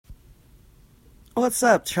What's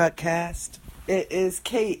up, Truckcast? It is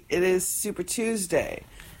Cate. It is Super Tuesday.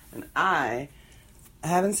 And I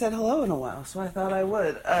haven't said hello in a while, so I thought I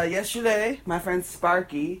would. Yesterday, my friend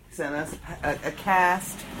Sparky sent us a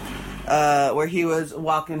cast where he was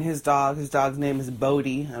walking his dog. His dog's name is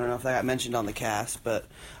Bodie. I don't know if that got mentioned on the cast, but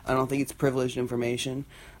I don't think it's privileged information.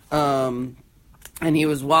 And he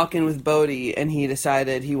was walking with Bodie, and he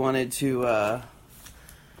decided he wanted to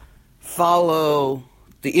follow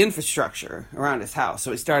the infrastructure around his house.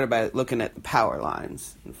 So he started by looking at the power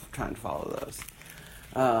lines and trying to follow those.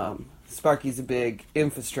 Sparky's a big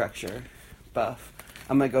infrastructure buff.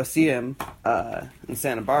 I'm going to go see him in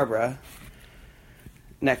Santa Barbara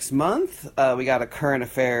next month. We got a current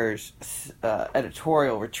affairs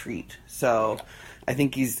editorial retreat. So I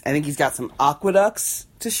think he's got some aqueducts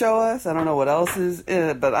to show us. I don't know what else is,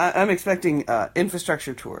 but I'm expecting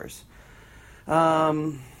infrastructure tours.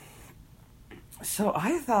 So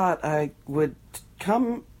I thought I would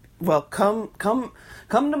come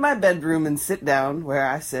to my bedroom and sit down where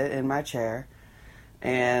I sit in my chair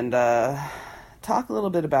and talk a little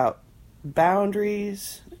bit about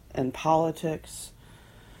boundaries and politics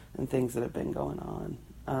and things that have been going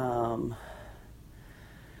on.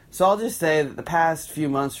 So I'll just say that the past few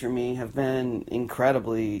months for me have been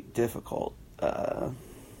incredibly difficult.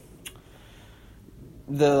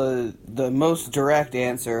 The most direct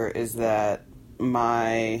answer is that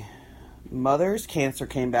my mother's cancer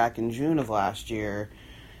came back in June of last year,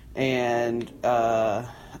 and I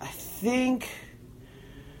think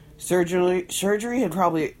surgery had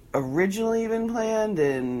probably originally been planned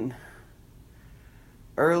in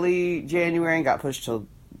early January and got pushed to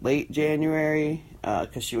late January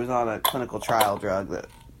because she was on a clinical trial drug that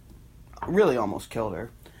really almost killed her.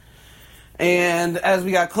 And as we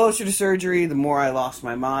got closer to surgery, the more I lost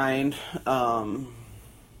my mind.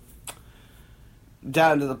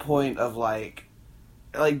 Down to the point of like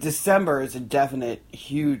December is a definite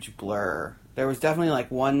huge blur. There was definitely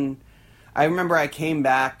one. I remember I came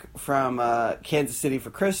back from Kansas City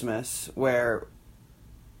for Christmas, where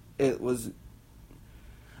it was,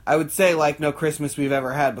 I would say, like no Christmas we've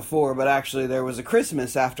ever had before, but actually there was a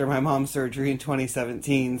Christmas after my mom's surgery in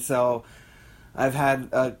 2017, so I've had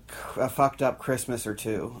a fucked up Christmas or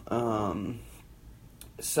two.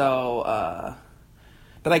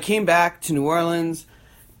 But I came back to New Orleans,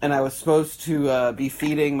 and I was supposed to be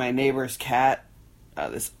feeding my neighbor's cat.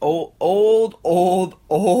 This old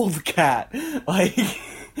cat.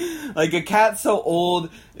 Like a cat so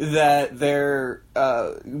old that their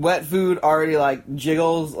wet food already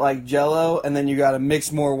jiggles like Jello, and then you gotta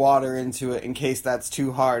mix more water into it in case that's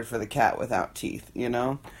too hard for the cat without teeth, you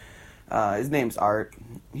know? His name's Art.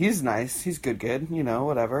 He's nice. He's good,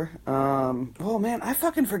 whatever. Oh man, I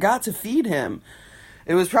fucking forgot to feed him.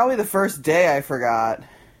 It was probably the first day I forgot.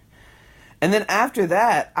 And then after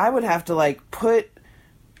that, I would have to, put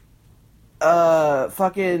a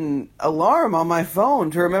fucking alarm on my phone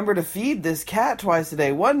to remember to feed this cat twice a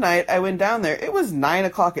day. One night, I went down there. It was 9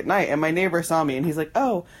 o'clock at night, and my neighbor saw me, and he's like,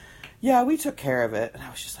 oh, yeah, we took care of it. And I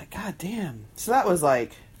was just like, God damn. So that was I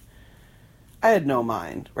had no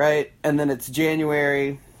mind, right? And then it's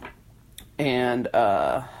January, and,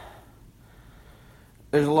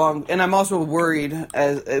 there's a long, and I'm also worried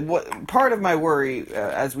part of my worry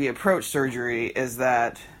as we approach surgery is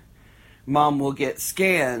that Mom will get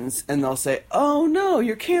scans and they'll say, "Oh no,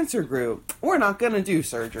 your cancer grew. We're not gonna do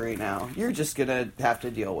surgery now. You're just gonna have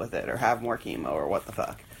to deal with it or have more chemo or what the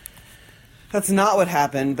fuck." That's not what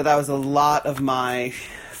happened, but that was a lot of my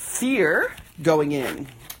fear going in.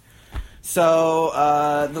 So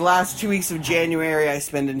the last 2 weeks of January I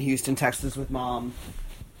spent in Houston, Texas with Mom.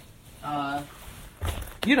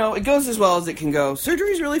 It goes as well as it can go.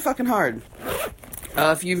 Surgery's really fucking hard.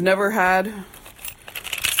 If you've never had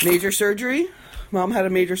major surgery, Mom had a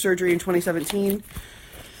major surgery in 2017,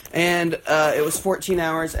 and it was 14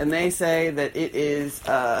 hours, and they say that it is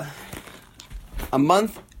a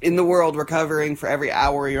month in the world recovering for every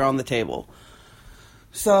hour you're on the table.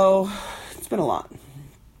 So, it's been a lot.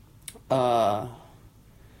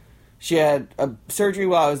 She had a surgery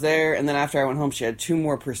while I was there, and then after I went home, she had 2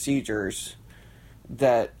 more procedures.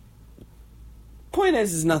 That point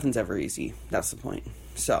is nothing's ever easy. That's the point.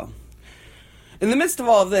 So, in the midst of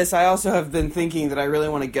all of this, I also have been thinking that I really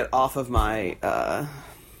want to get off of my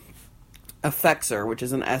Effexor, which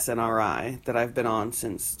is an SNRI that I've been on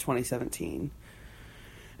since 2017.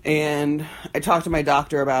 And I talked to my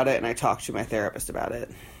doctor about it, and I talked to my therapist about it.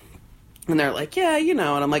 And they're like, yeah, and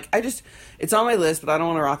I'm like, it's on my list, but I don't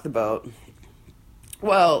want to rock the boat.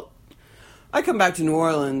 Well, I come back to New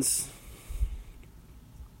Orleans,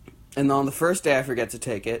 and on the first day I forget to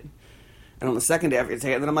take it, And on the second day I forget to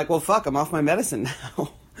take it, and then I'm like, well, fuck, I'm off my medicine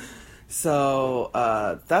now. So,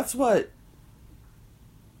 that's what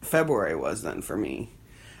February was then for me.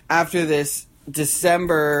 After this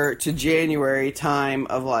December to January time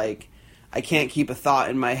of, like, I can't keep a thought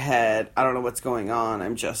in my head, I don't know what's going on,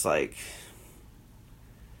 I'm just, like,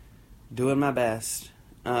 doing my best.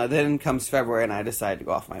 Then comes February and I decide to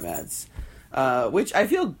go off my meds. Which I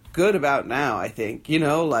feel good about now, I think. You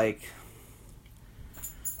know, like,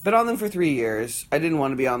 been on them for 3 years. I didn't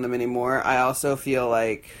want to be on them anymore. I also feel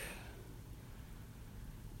like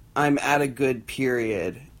I'm at a good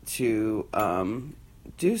period to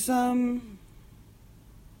do some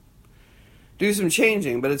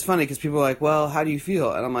changing. But it's funny because people are like, well, how do you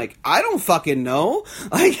feel? And I'm like, I don't fucking know.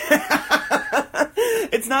 Like,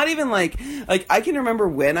 it's not even like I can remember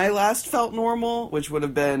when I last felt normal, which would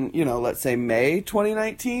have been, you know, let's say May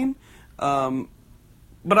 2019.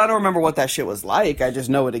 But I don't remember what that shit was like. I just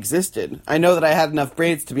know it existed. I know that I had enough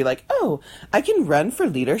brains to be like, oh, I can run for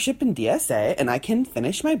leadership in DSA, and I can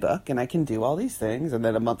finish my book, and I can do all these things. And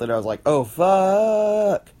then a month later, I was like, oh,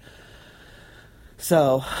 fuck.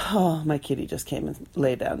 So, my kitty just came and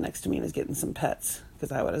lay down next to me and is getting some pets,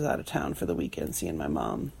 because I was out of town for the weekend seeing my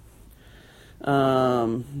mom.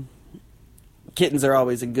 Kittens are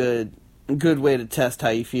always a good way to test how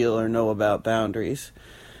you feel or know about boundaries.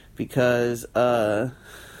 Because,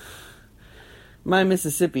 my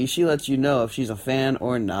Mississippi, she lets you know if she's a fan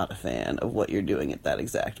or not a fan of what you're doing at that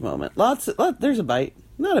exact moment. There's a bite.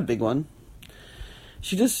 Not a big one.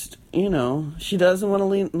 She just, you know, she doesn't want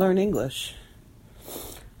to learn English.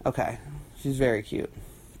 Okay. She's very cute.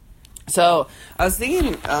 So, I was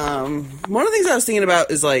thinking, one of the things I was thinking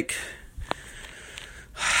about is, like,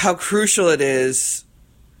 how crucial it is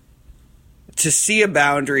to see a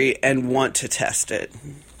boundary and want to test it.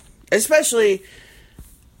 Especially,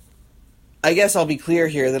 I guess I'll be clear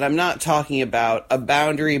here that I'm not talking about a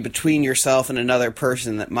boundary between yourself and another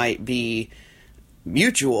person that might be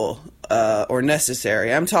mutual or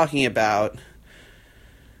necessary. I'm talking about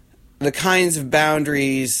the kinds of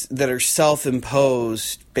boundaries that are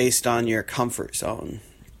self-imposed based on your comfort zone.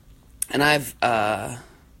 And I've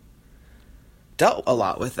dealt a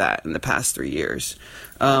lot with that in the past 3 years.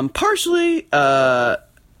 Partially,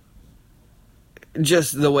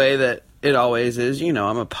 just the way that it always is. You know,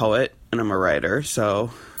 I'm a poet and I'm a writer,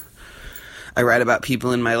 so I write about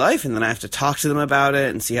people in my life, and then I have to talk to them about it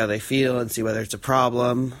and see how they feel and see whether it's a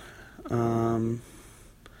problem.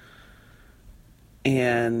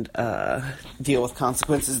 And deal with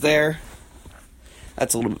consequences there.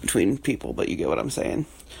 That's a little bit between people, but you get what I'm saying.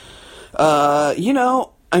 You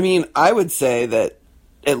know, I mean, I would say that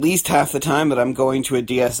at least half the time that I'm going to a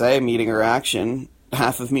DSA meeting or action,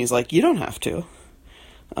 half of me is like, you don't have to.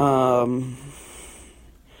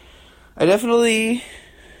 I definitely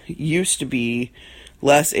used to be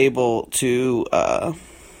less able to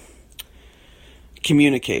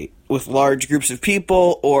communicate with large groups of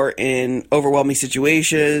people or in overwhelming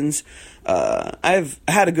situations. I've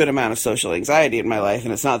had a good amount of social anxiety in my life,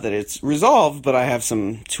 and it's not that it's resolved, but I have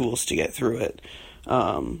some tools to get through it.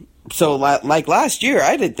 So like last year,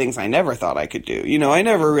 I did things I never thought I could do. You know, I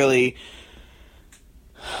never really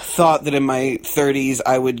thought that in my 30s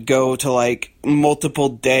I would go to, like, multiple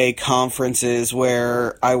day conferences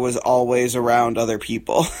where I was always around other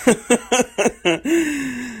people.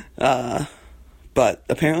 But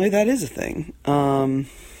apparently that is a thing.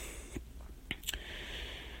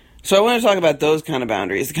 So I want to talk about those kind of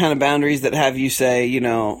boundaries, the kind of boundaries that have you say, you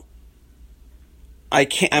know,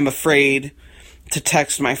 I'm afraid to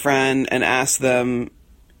text my friend and ask them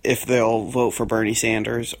if they'll vote for Bernie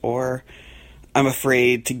Sanders, or I'm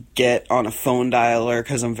afraid to get on a phone dialer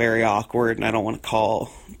because I'm very awkward and I don't want to call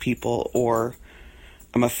people, or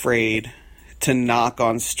I'm afraid to knock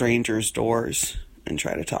on strangers' doors and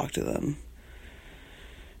try to talk to them.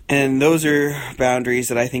 And those are boundaries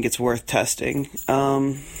that I think it's worth testing.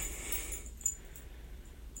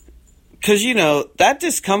 Because, you know, that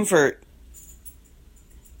discomfort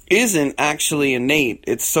isn't actually innate.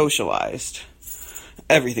 It's socialized.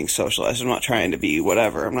 Everything's socialized. I'm not trying to be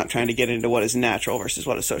whatever. I'm not trying to get into what is natural versus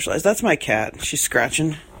what is socialized. That's my cat. She's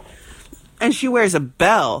scratching. And she wears a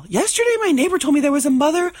bell. Yesterday, my neighbor told me there was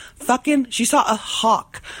a she saw a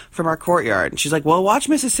hawk from our courtyard. And she's like, well, watch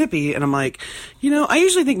Mississippi. And I'm like, you know, I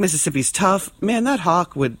usually think Mississippi's tough. Man, that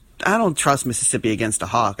hawk I don't trust Mississippi against a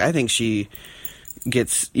hawk. I think she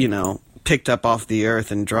gets, you know, picked up off the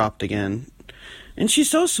earth and dropped again. And she's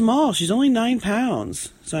so small. She's only 9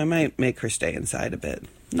 pounds. So I might make her stay inside a bit.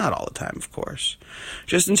 Not all the time, of course.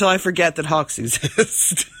 Just until I forget that hawks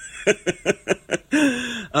exist.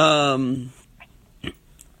 I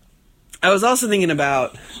was also thinking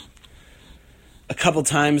about a couple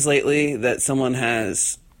times lately that someone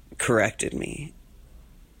has corrected me.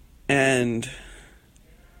 And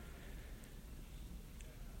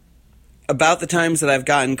about the times that I've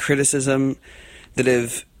gotten criticism that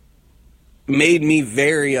have made me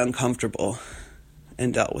very uncomfortable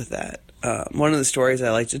and dealt with that. One of the stories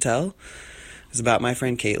I like to tell is about my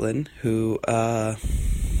friend Caitlin, who, so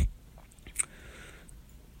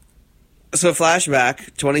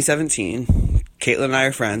flashback, 2017, Caitlin and I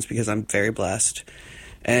are friends because I'm very blessed,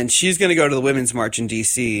 and she's going to go to the Women's March in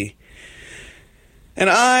D.C., and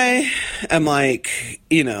I am like,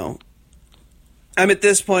 you know, I'm at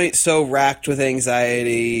this point so racked with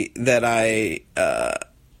anxiety that I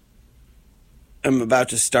am about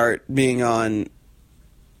to start being on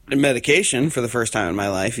medication for the first time in my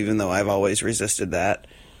life, even though I've always resisted that.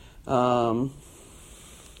 But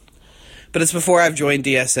it's before I've joined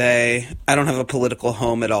DSA. I don't have a political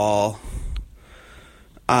home at all.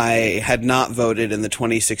 I had not voted in the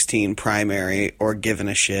 2016 primary or given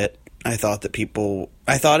a shit. I thought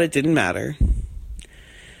it didn't matter.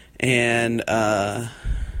 And,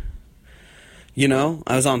 you know,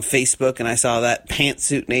 I was on Facebook and I saw that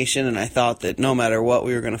Pantsuit Nation and I thought that no matter what,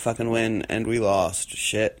 we were going to fucking win, and we lost.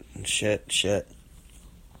 Shit.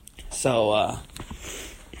 So,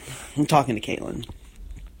 I'm talking to Caitlin.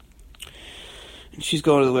 And she's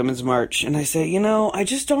going to the Women's March, and I say, you know, I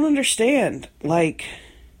just don't understand. Like,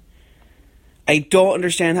 I don't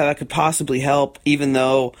understand how that could possibly help, even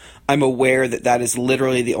though I'm aware that that is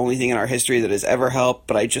literally the only thing in our history that has ever helped,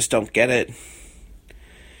 but I just don't get it.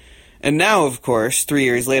 And now, of course, 3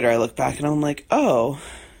 years later, I look back and I'm like, oh,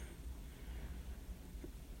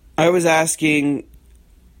 I was asking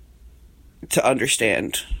to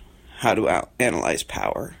understand how to analyze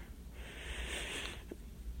power.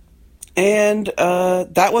 And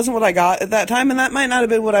that wasn't what I got at that time, and that might not have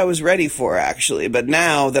been what I was ready for, actually. But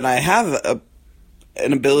now that I have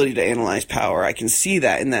an ability to analyze power, I can see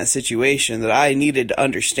that in that situation that I needed to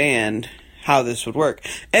understand how this would work.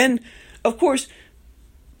 And, of course,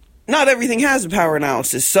 not everything has a power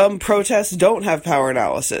analysis. Some protests don't have power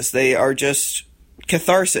analysis. They are just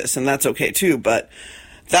catharsis, and that's okay too. But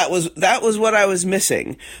that was what I was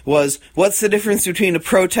missing, was what's the difference between a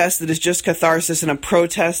protest that is just catharsis and a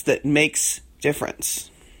protest that makes difference?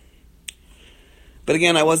 But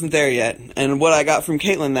again, I wasn't there yet. And what I got from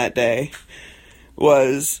Caitlin that day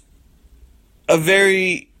was a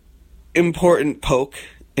very important poke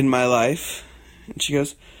in my life. And she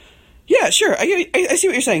goes, yeah, sure, I see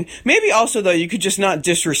what you're saying. Maybe also, though, you could just not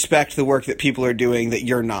disrespect the work that people are doing that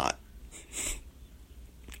you're not.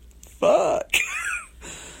 Fuck.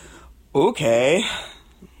 Okay.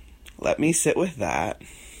 Let me sit with that.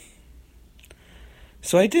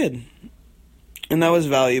 So I did. And that was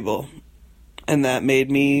valuable. And that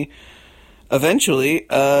made me eventually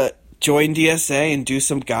join DSA and do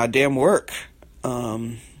some goddamn work.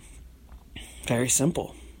 Very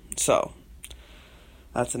simple. So,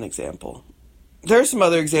 that's an example. There are some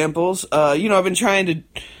other examples. I've been trying to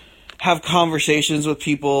have conversations with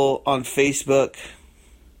people on Facebook.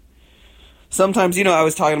 Sometimes, I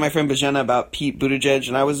was talking to my friend Bajena about Pete Buttigieg,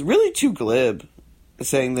 and I was really too glib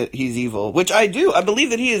saying that he's evil, which I do. I believe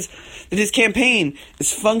that that his campaign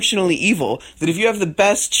is functionally evil, that if you have the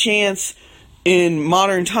best chance in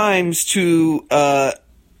modern times to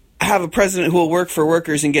have a president who will work for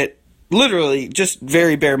workers and get literally just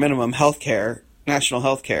very bare minimum health care, national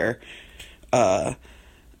health care, and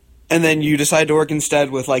then you decide to work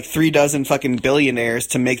instead with like 36 fucking billionaires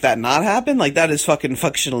to make that not happen, like that is fucking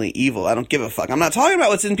functionally evil. I don't give a fuck. I'm not talking about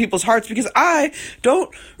what's in people's hearts because I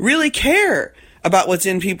don't really care about what's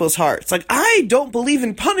in people's hearts. Like, I don't believe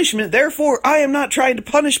in punishment, therefore I am not trying to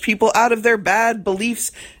punish people out of their bad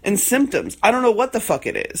beliefs and symptoms. I don't know what the fuck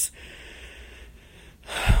it is.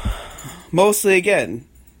 Mostly, again,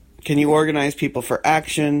 can you organize people for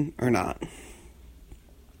action or not?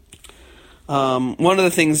 Another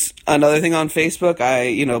thing on Facebook,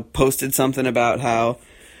 I, posted something about how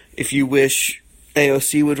if you wish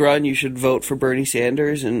AOC would run, you should vote for Bernie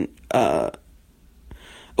Sanders. And,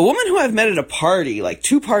 a woman who I've met at a party, like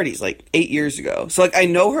 2 parties, like 8 years ago. So, like, I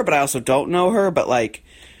know her, but I also don't know her, but, like,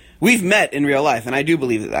 we've met in real life, and I do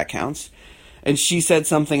believe that counts. And she said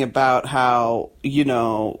something about how,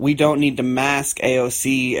 we don't need to mask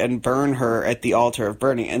AOC and burn her at the altar of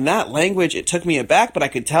Bernie. And that language, it took me aback, but I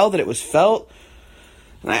could tell that it was felt.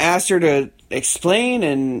 And I asked her to explain,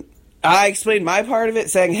 and I explained my part of it,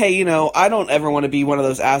 saying, hey, I don't ever want to be one of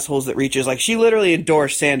those assholes that reaches, like, she literally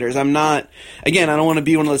endorsed Sanders. I don't want to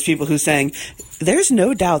be one of those people who's saying, there's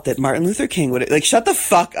no doubt that Martin Luther King would, like, shut the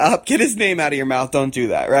fuck up, get his name out of your mouth, don't do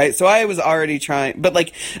that, right? So I was already trying, but,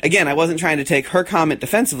 like, again, I wasn't trying to take her comment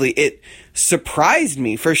defensively. It surprised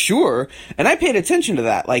me, for sure, and I paid attention to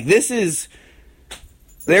that. Like,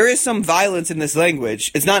 there is some violence in this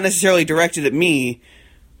language. It's not necessarily directed at me,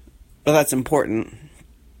 but that's important.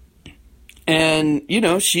 And,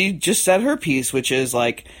 she just said her piece, which is,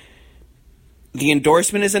 like, the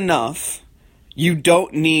endorsement is enough. You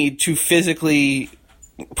don't need to physically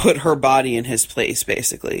put her body in his place,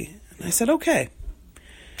 basically. And I said, okay.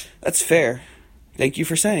 That's fair. Thank you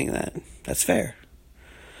for saying that. That's fair.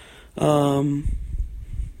 And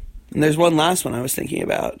there's one last one I was thinking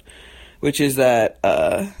about, which is that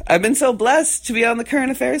I've been so blessed to be on the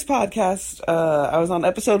Current Affairs podcast. I was on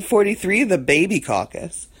episode 43, The Baby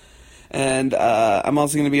Caucus. And I'm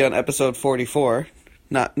also going to be on episode 44.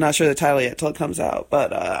 Not sure the title yet till it comes out.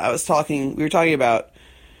 But we were talking about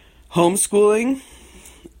homeschooling.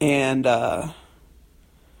 And I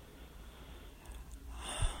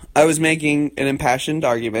was making an impassioned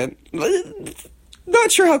argument.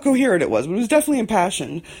 Not sure how coherent it was, but it was definitely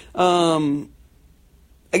impassioned. Again,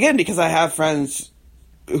 because I have friends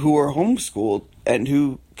who are homeschooled and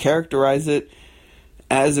who characterize it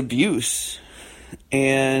as abuse.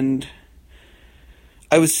 And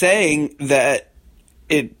I was saying that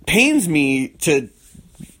it pains me to,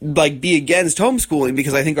 like, be against homeschooling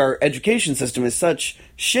because I think our education system is such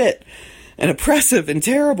shit and oppressive and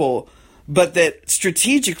terrible, but that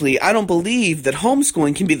strategically I don't believe that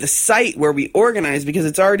homeschooling can be the site where we organize because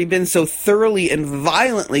it's already been so thoroughly and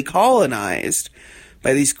violently colonized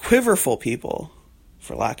by these quiverful people,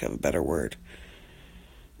 for lack of a better word.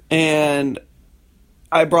 And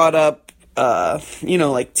I brought up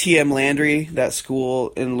like T.M. Landry, that school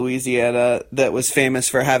in Louisiana that was famous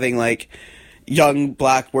for having, like, young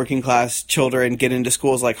black working class children get into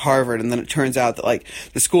schools like Harvard, and then it turns out that, like,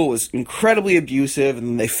 the school was incredibly abusive,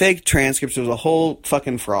 and they faked transcripts. It was a whole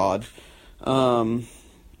fucking fraud. Again,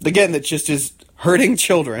 that just is hurting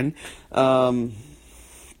children. And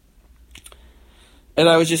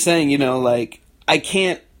I was just saying, I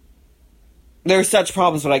can't... There are such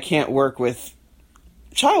problems, but I can't work with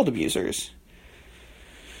child abusers.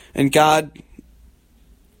 And God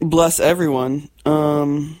bless everyone.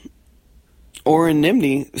 Orrin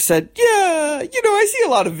Nimney said, yeah, I see a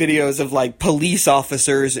lot of videos of, like, police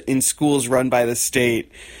officers in schools run by the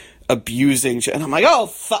state abusing. And I'm like,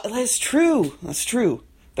 oh, that's true. That's true.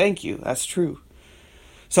 Thank you. That's true.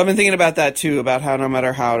 So I've been thinking about that, too, about how no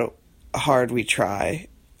matter how hard we try,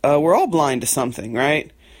 we're all blind to something,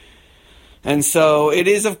 right? And so it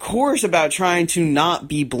is, of course, about trying to not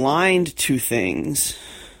be blind to things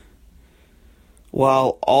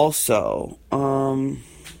while also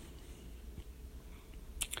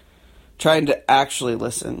trying to actually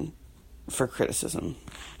listen for criticism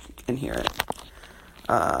and hear it.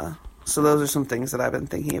 So those are some things that I've been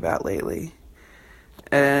thinking about lately.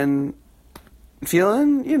 And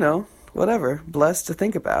feeling, whatever, blessed to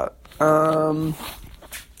think about.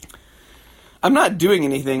 I'm not doing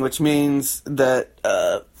anything, which means that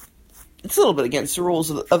it's a little bit against the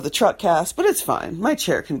rules of the truck cast, but it's fine. My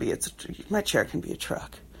chair can be a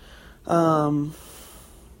truck.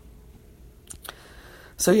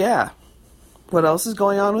 So yeah, what else is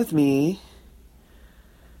going on with me?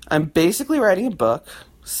 I'm basically writing a book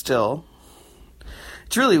still.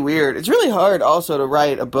 It's really weird. It's really hard also to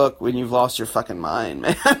write a book when you've lost your fucking mind,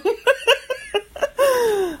 man.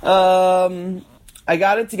 I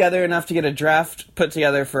got it together enough to get a draft put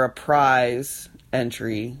together for a prize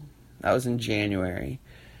entry. That was in January.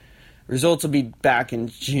 Results will be back in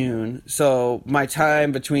June. So my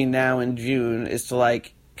time between now and June is to,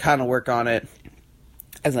 like, kind of work on it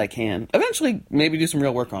as I can. Eventually, maybe do some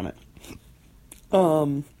real work on it.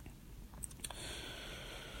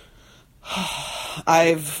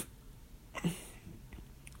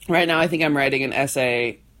 Right now I think I'm writing an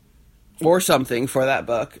essay or something for that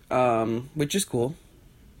book, which is cool.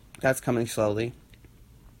 That's coming slowly.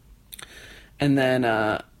 And then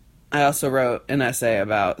I also wrote an essay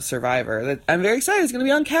about Survivor that I'm very excited. It's going to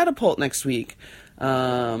be on Catapult next week.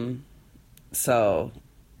 So,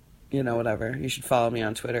 whatever. You should follow me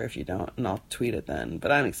on Twitter if you don't, and I'll tweet it then.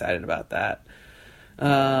 But I'm excited about that.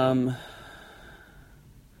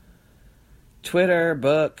 Twitter,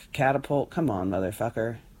 book, Catapult. Come on,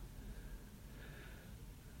 motherfucker.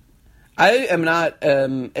 I am not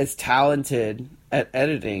as talented at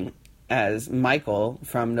editing as Michael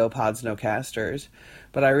from No Pods, No Casters,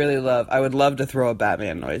 But I would love to throw a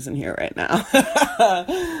Batman noise in here right now.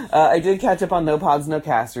 I did catch up on No Pods, No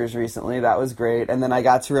Casters recently. That was great. And then I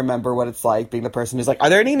got to remember what it's like being the person who's like, are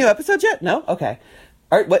there any new episodes yet? No? Okay.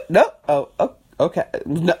 All right, what? No? Oh, okay.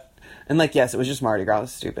 No. And like, yes, it was just Mardi Gras. It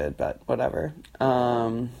was stupid, but whatever.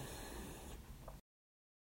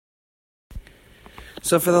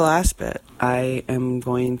 So for the last bit, I am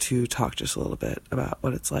going to talk just a little bit about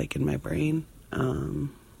what it's like in my brain.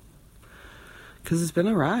 Because it's been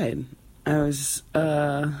a ride. I was,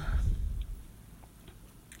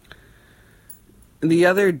 the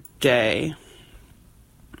other day,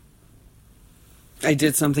 I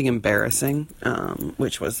did something embarrassing,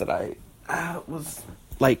 which was that I was,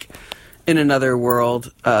 like, in another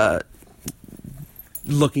world,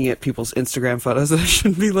 looking at people's Instagram photos that I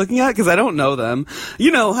shouldn't be looking at, because I don't know them. You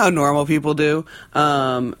know how normal people do.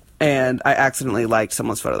 And I accidentally liked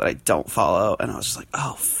someone's photo that I don't follow, and I was just like,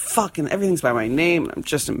 oh, fucking everything's by my name, and I'm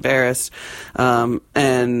just embarrassed.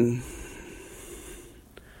 And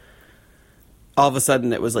all of a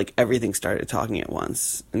sudden, it was like everything started talking at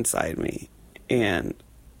once inside me. And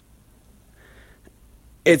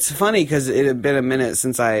it's funny, because it had been a minute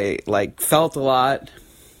since I, like, felt a lot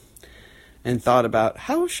and thought about,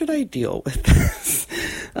 how should I deal with this?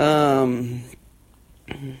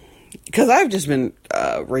 Because I've just been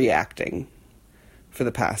reacting for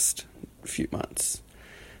the past few months.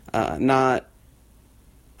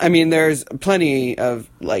 There's plenty of,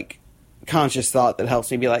 like, conscious thought that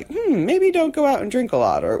helps me be like, maybe don't go out and drink a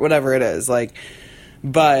lot, or whatever it is. Like,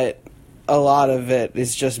 but a lot of it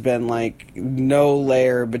has just been, like, no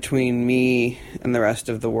layer between me and the rest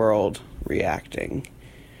of the world reacting.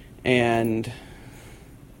 And,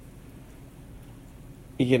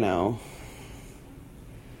 you know,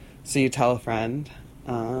 so you tell a friend,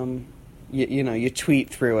 you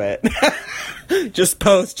tweet through it. Just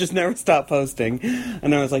post, just never stop posting.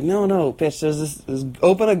 And I was like, no, bitch, there's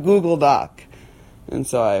open a Google Doc. And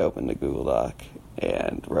so I opened a Google Doc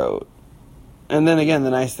and wrote. And then again,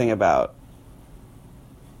 the nice thing about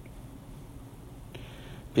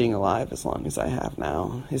being alive as long as I have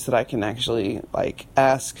now is that I can actually, like,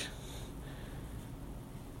 ask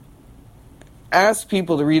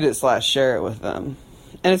people to read it / share it with them.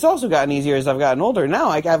 And it's also gotten easier as I've gotten older. Now,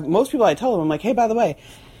 I have most people I tell them, I'm like, hey, by the way,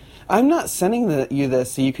 I'm not sending you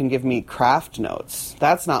this so you can give me craft notes.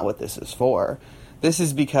 That's not what this is for. This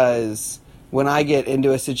is because when I get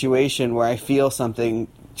into a situation where I feel something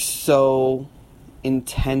so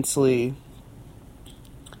intensely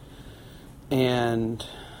and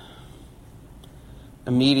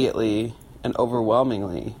immediately and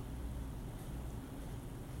overwhelmingly,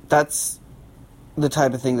 that's the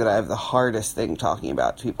type of thing that I have the hardest thing talking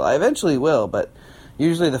about to people. I eventually will, but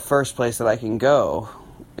usually the first place that I can go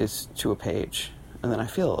is to a page, and then I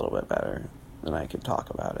feel a little bit better, then I can talk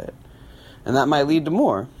about it. And that might lead to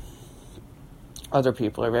more. Other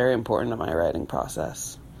people are very important to my writing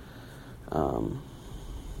process.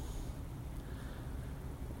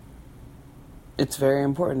 It's very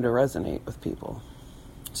important to resonate with people.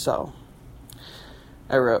 So,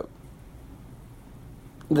 I wrote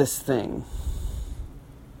this thing.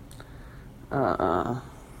 I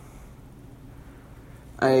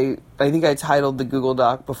think I titled the Google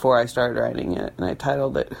Doc before I started writing it, and I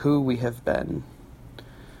titled it Who We Have Been,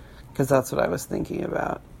 because that's what I was thinking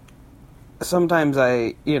about. Sometimes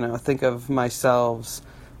I, think of myself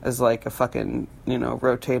as like a fucking,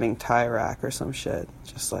 rotating tie rack or some shit.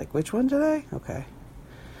 Just like, which one today? Okay.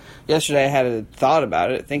 Yesterday I had a thought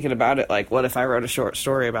about it, thinking about it, like, what if I wrote a short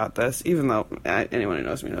story about this? Even though anyone who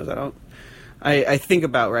knows me knows I don't. I think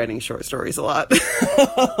about writing short stories a lot.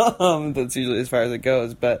 That's usually as far as it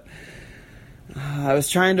goes. But I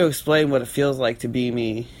was trying to explain what it feels like to be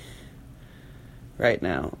me right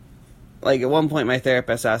now. Like, at one point my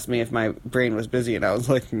therapist asked me if my brain was busy, and I was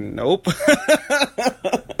like, nope. And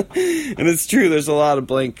it's true, there's a lot of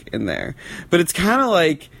blank in there. But it's kind of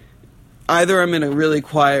like either I'm in a really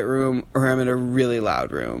quiet room or I'm in a really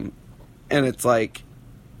loud room. And it's like,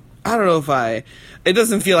 I don't know if it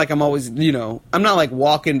doesn't feel like I'm always, I'm not like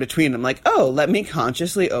walking between them like, oh, let me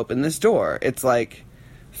consciously open this door. It's like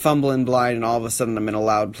fumbling blind, and all of a sudden I'm in a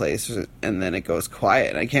loud place, and then it goes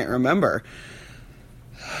quiet and I can't remember.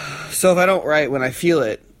 So if I don't write when I feel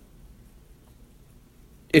it,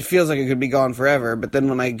 it feels like it could be gone forever, but then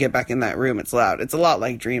when I get back in that room, it's loud. It's a lot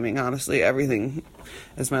like dreaming, honestly. Everything,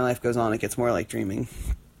 as my life goes on, it gets more like dreaming.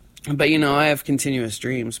 But, I have continuous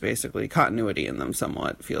dreams, basically. Continuity in them,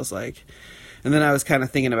 somewhat, feels like. And then I was kind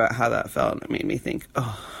of thinking about how that felt, and it made me think,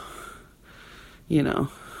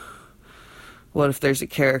 what if there's a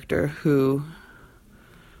character who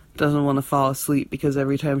doesn't want to fall asleep because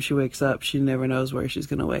every time she wakes up, she never knows where she's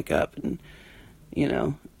going to wake up. And, you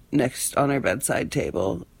know, next on her bedside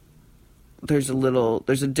table, there's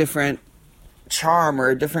a different charm or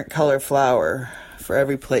a different color flower for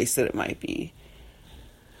every place that it might be.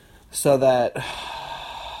 So that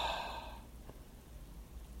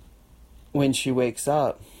when she wakes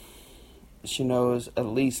up, she knows at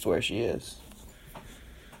least where she is.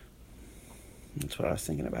 That's what I was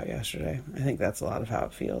thinking about yesterday. I think that's a lot of how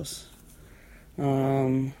it feels.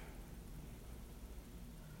 So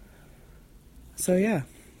yeah.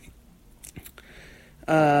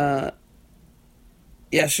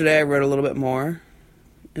 Yesterday I wrote a little bit more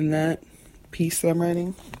in that piece that I'm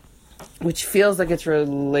writing, which feels like it's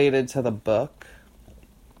related to the book.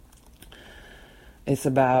 It's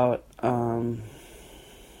about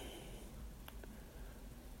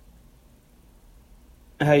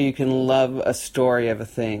how you can love a story of a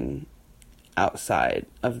thing outside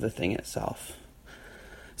of the thing itself.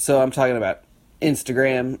 So I'm talking about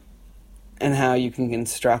Instagram and how you can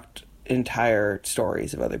construct entire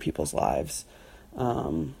stories of other people's lives.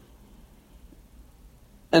 And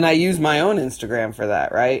I use my own Instagram for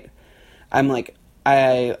that, right? I'm like,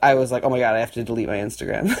 I was like, oh my God, I have to delete my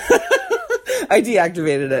Instagram. I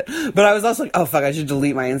deactivated it. But I was also like, oh fuck, I should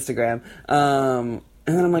delete my Instagram.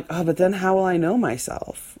 And then I'm like, oh, but then how will I know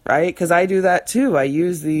myself, right? Because I do that too. I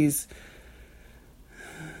use these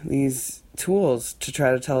tools to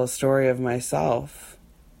try to tell a story of myself.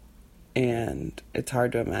 And it's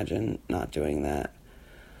hard to imagine not doing that.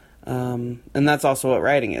 And that's also what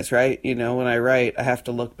writing is, right? You know, when I write, I have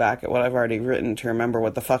to look back at what I've already written to remember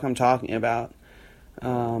what the fuck I'm talking about.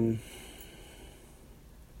 And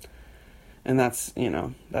that's, you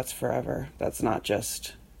know, that's forever. That's not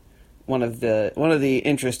just one of the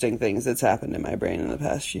interesting things that's happened in my brain in the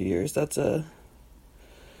past few years. It's a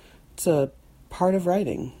part of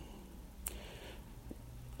writing.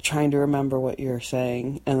 Trying to remember what you're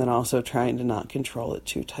saying and then also trying to not control it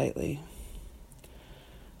too tightly.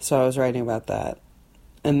 So I was writing about that.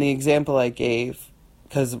 And the example I gave,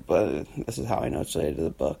 because this is how I know it's related to the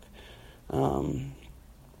book. When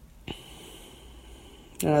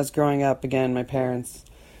I was growing up, again, my parents,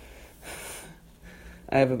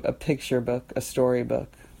 I have a picture book, a story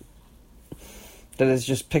book, that is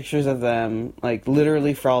just pictures of them, like,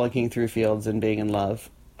 literally frolicking through fields and being in love,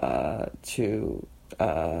 from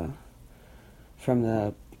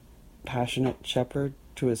the passionate shepherd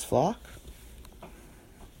to his flock.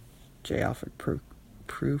 J. Alfred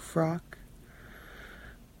Prufrock.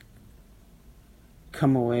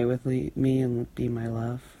 Come away with me and be my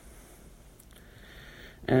love.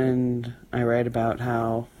 And I write about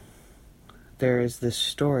how there is this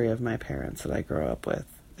story of my parents that I grew up with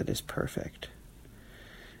that is perfect.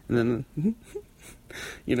 And then,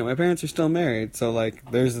 you know, my parents are still married, so, like,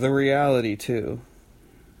 there's the reality, too.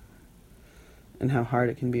 And how hard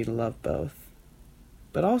it can be to love both.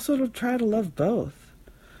 But also to try to love both.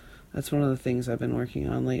 That's one of the things I've been working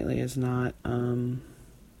on lately, is not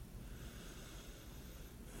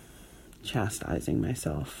chastising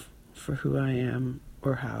myself for who I am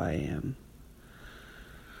or how I am.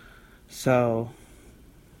 So,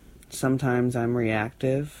 sometimes I'm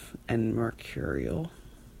reactive and mercurial.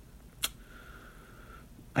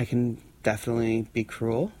 I can definitely be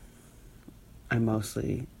cruel. I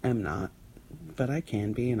mostly am not, but I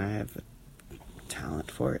can be, and I have a talent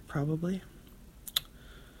for it, probably.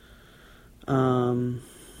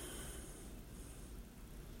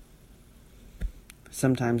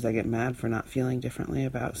 Sometimes I get mad for not feeling differently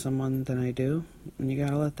about someone than I do, and you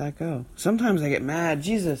gotta let that go. Sometimes I get mad,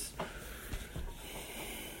 Jesus.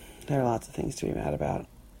 There are lots of things to be mad about.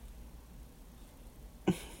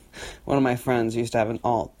 One of my friends used to have an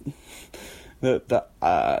alt. The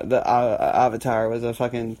avatar was a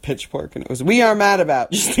fucking pitchfork, and it was, "We are mad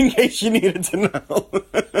about," just in case you needed to know.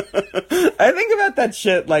 I think about that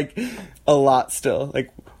shit, like, a lot still.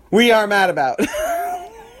 Like, "We are mad about."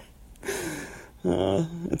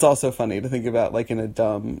 It's also funny to think about, like, in a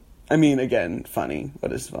dumb... I mean, again, funny.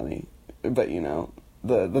 What is funny? But, you know,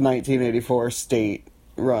 the 1984 state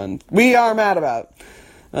run. "We are mad about."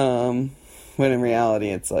 When in reality,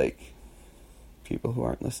 it's, like, people who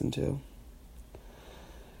aren't listened to.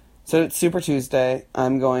 So it's Super Tuesday.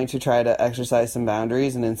 I'm going to try to exercise some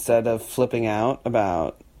boundaries, and instead of flipping out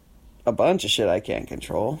about a bunch of shit I can't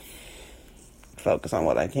control, focus on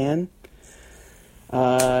what I can.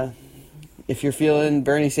 If you're feeling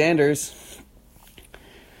Bernie Sanders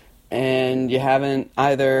and you haven't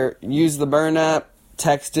either used the Burn app,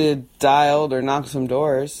 texted, dialed, or knocked some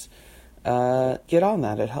doors, get on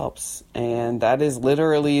that. It helps. And that is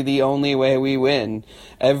literally the only way we win.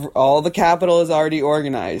 All the capital is already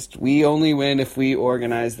organized. We only win if we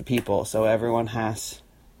organize the people. So everyone has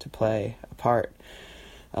to play a part.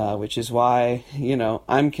 Which is why,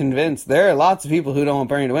 I'm convinced there are lots of people who don't want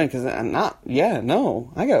Bernie to win, because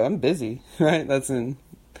I'm busy, right? That's in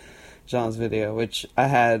Jean's video, which I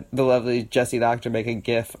had the lovely Jessie Doctor make a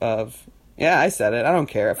gif of. Yeah, I said it. I don't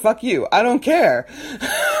care. Fuck you. I don't care.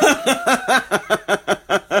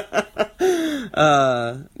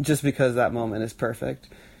 Just because that moment is perfect.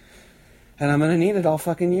 And I'm going to need it all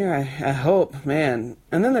fucking year. I hope, man.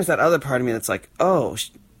 And then there's that other part of me that's like,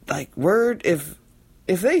 word, if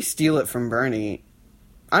they steal it from Bernie,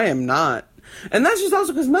 I am not. And that's just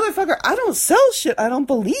also because, motherfucker, I don't sell shit I don't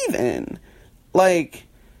believe in. Like,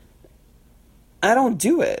 I don't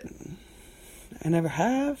do it. I never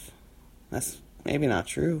have. That's maybe not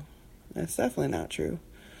true. That's definitely not true.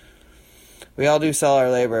 We all do sell our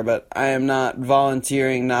labor, but I am not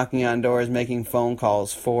volunteering, knocking on doors, making phone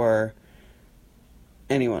calls for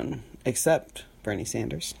anyone except Bernie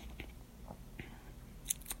Sanders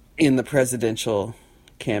in the presidential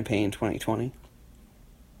campaign 2020.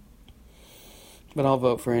 But I'll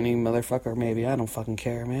vote for any motherfucker, maybe. I don't fucking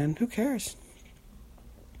care, man. Who cares?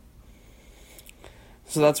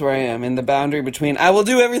 So that's where I am, in the boundary between I will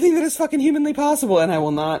do everything that is fucking humanly possible and I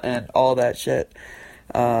will not, and all that shit.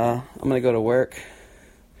 I'm gonna go to work.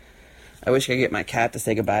 I wish I could get my cat to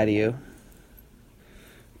say goodbye to you.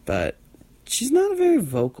 But she's not a very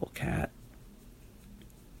vocal cat.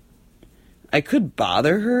 I could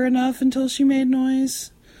bother her enough until she made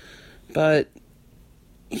noise. But,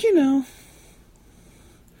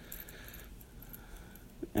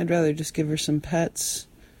 I'd rather just give her some pets.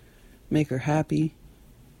 Make her happy.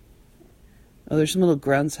 Oh, there's some little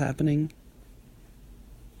grunts happening.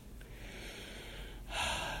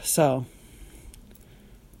 So,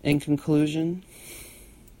 in conclusion,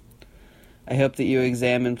 I hope that you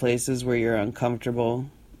examine places where you're uncomfortable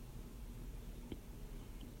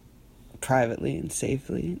privately and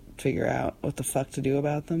safely, figure out what the fuck to do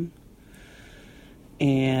about them.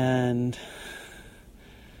 And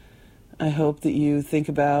I hope that you think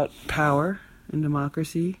about power and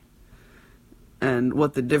democracy and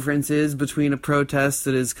what the difference is between a protest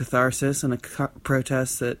that is catharsis and a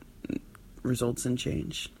protest that results in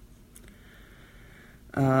change.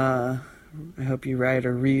 I hope you write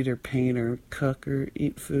or read or paint or cook or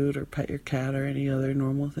eat food or pet your cat or any other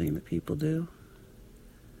normal thing that people do.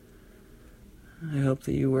 I hope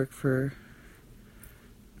that you work to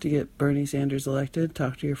get Bernie Sanders elected,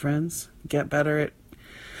 talk to your friends, get better at...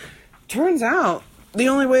 Turns out, the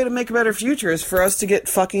only way to make a better future is for us to get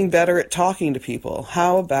fucking better at talking to people.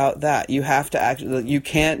 How about that? You have to actually... You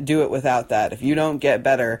can't do it without that. If you don't get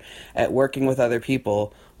better at working with other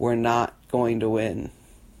people, we're not going to win.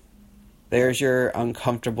 There's your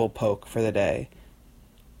uncomfortable poke for the day.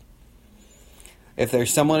 If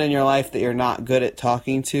there's someone in your life that you're not good at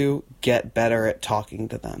talking to, get better at talking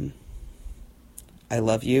to them. I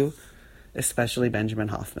love you, especially Benjamin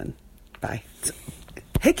Hoffman. Bye.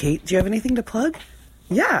 Hey, Cate, do you have anything to plug?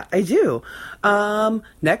 Yeah, I do.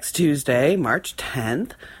 Next Tuesday, March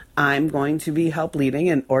 10th, I'm going to be help leading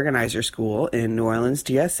an organizer school in New Orleans,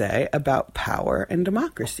 DSA, about power and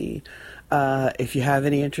democracy. If you have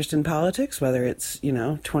any interest in politics, whether it's,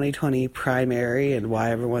 2020 primary and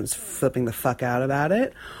why everyone's flipping the fuck out about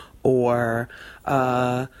it, or,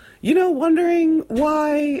 wondering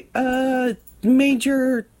why a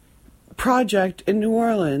major project in New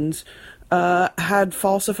Orleans had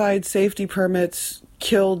falsified safety permits,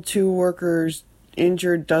 killed 2 workers,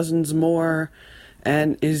 injured dozens more,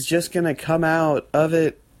 and is just going to come out of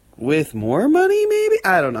it with more money, maybe?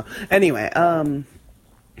 I don't know. Anyway,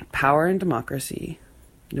 Power and Democracy,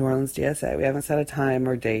 New Orleans DSA. We haven't set a time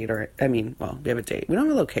or date, we have a date. We don't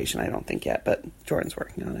have a location, I don't think yet, but Jordan's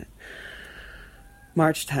working on it.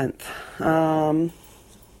 March 10th. And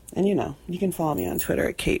you can follow me on Twitter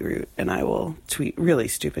at Cate Root, and I will tweet really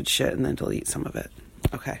stupid shit and then delete some of it.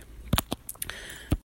 Okay.